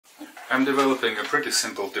I'm developing a pretty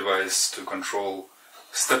simple device to control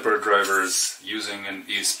stepper drivers using an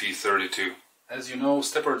ESP32. As you know,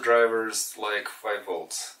 stepper drivers like 5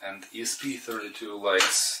 volts and ESP32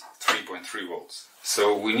 likes 3.3 volts.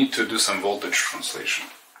 So we need to do some voltage translation.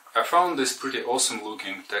 I found this pretty awesome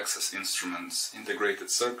looking TXS Instruments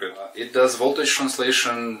integrated circuit. It does voltage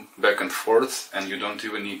translation back and forth, and you don't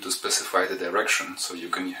even need to specify the direction, so you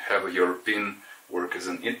can have your pin work as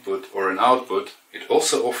an input or an output. It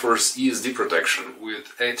also offers ESD protection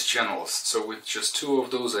with 8 channels, so with just 2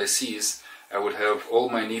 of those ICs I would have all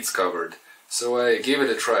my needs covered. So I gave it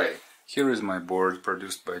a try. Here is my board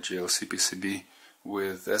produced by JLC-PCB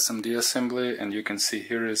with SMD assembly, and you can see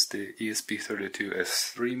here is the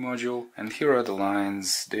ESP32S3 module, and here are the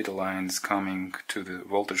lines, data lines coming to the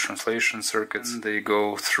voltage translation circuits. They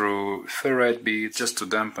go through ferrite beads just to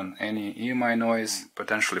dampen any EMI noise,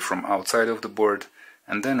 potentially from outside of the board,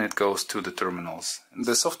 and then it goes to the terminals.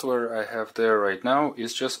 The software I have there right now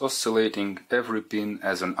is just oscillating every pin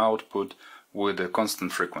as an output with a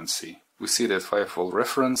constant frequency. We see that 5V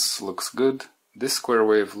reference looks good, this square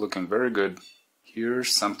wave looking very good.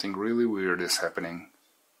 Here's something really weird is happening.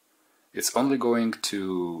 It's only going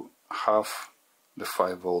to half the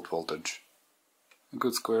 5V voltage. A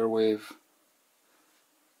good square wave.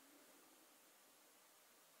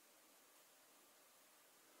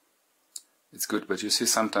 It's good, but you see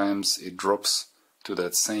sometimes it drops to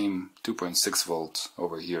that same 2.6 volts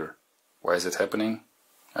over here. Why is it happening?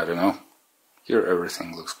 I don't know. Here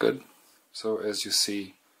everything looks good. So as you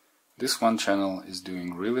see, this one channel is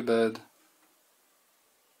doing really bad.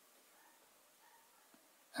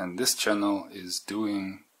 And this channel is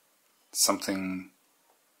doing something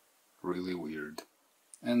really weird.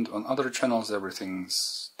 And on other channels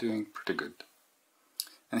everything's doing pretty good.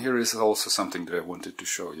 And here is also something that I wanted to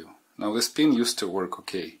show you. Now this pin used to work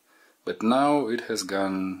okay, but now it has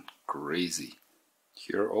gone crazy.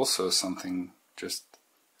 Here also something just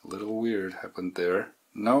a little weird happened there.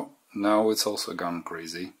 No, now it's also gone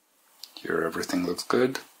crazy. Here everything looks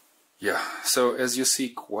good. Yeah, so as you see,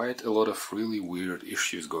 quite a lot of really weird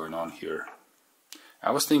issues going on here. I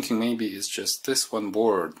was thinking maybe it's just this one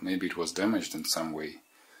board, maybe it was damaged in some way.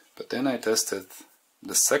 But then I tested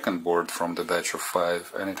the second board from the batch of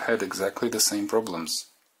 5 and it had exactly the same problems.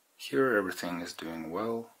 Here everything is doing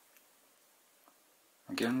well,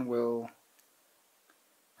 again well,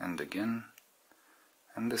 and again.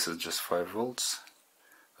 And this is just 5 volts,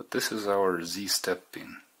 but this is our Z step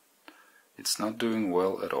pin. It's not doing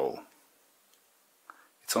well at all.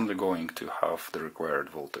 It's only going to half the required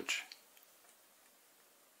voltage.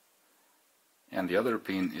 And the other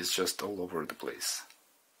pin is just all over the place.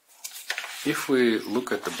 If we look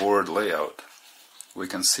at the board layout, we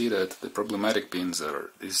can see that the problematic pins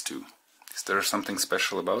are these two. Is there something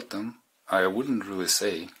special about them? I wouldn't really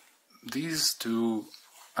say. These two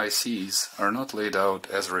ICs are not laid out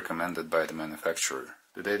as recommended by the manufacturer.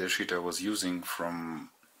 The datasheet I was using from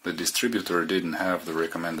the distributor didn't have the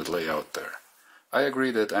recommended layout there. I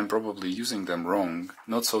agree that I'm probably using them wrong,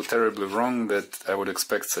 not so terribly wrong that I would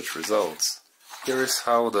expect such results. Here is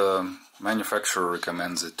how the manufacturer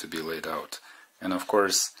recommends it to be laid out. And of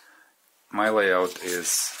course, my layout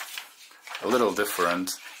is a little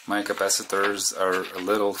different. My capacitors are a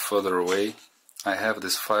little further away. I have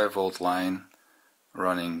this 5V line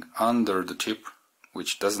running under the chip,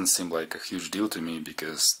 which doesn't seem like a huge deal to me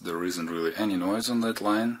because there isn't really any noise on that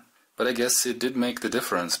line. But I guess it did make the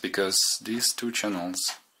difference because these two channels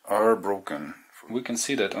are broken. We can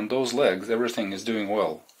see that on those legs everything is doing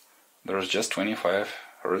well. There's just 25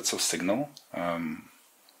 Hz of signal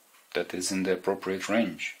that is in the appropriate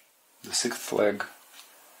range. The 6th leg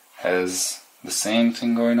has the same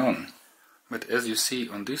thing going on. But as you see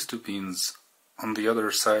on these two pins on the other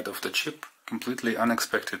side of the chip, completely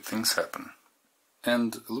unexpected things happen.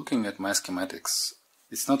 And looking at my schematics,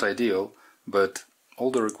 it's not ideal, but all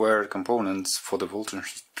the required components for the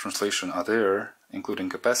voltage translation are there, including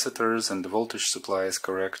capacitors, and the voltage supply is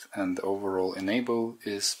correct, and the overall enable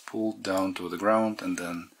is pulled down to the ground and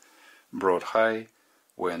then brought high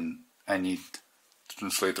when I need the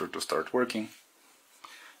translator to start working.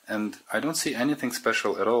 And I don't see anything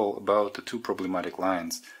special at all about the two problematic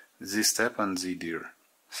lines, Z-step and Z-dir.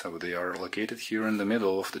 So they are located here in the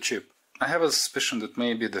middle of the chip. I have a suspicion that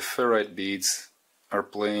maybe the ferrite beads are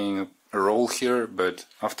playing a role here, but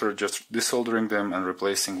after just desoldering them and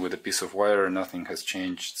replacing with a piece of wire, nothing has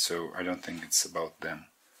changed, so I don't think it's about them.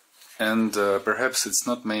 And perhaps it's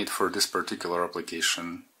not made for this particular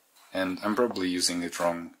application, and I'm probably using it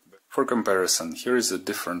wrong. For comparison, here is a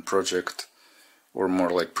different project, or more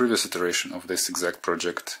like previous iteration of this exact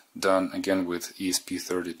project, done again with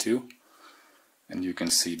ESP32. and you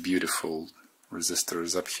can see beautiful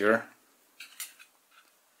resistors up here.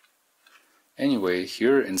 Anyway,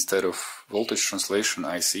 here instead of voltage translation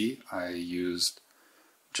IC, I used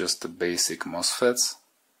just the basic MOSFETs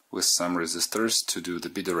with some resistors to do the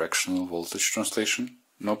bidirectional voltage translation.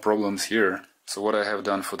 No problems here. So what I have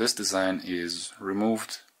done for this design is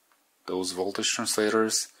removed those voltage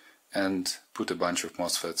translators and put a bunch of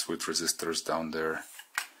MOSFETs with resistors down there.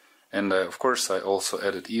 And of course I also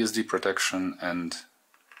added ESD protection and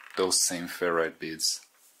those same ferrite beads.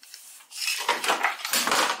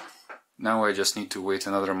 Now I just need to wait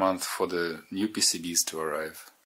another month for the new PCBs to arrive.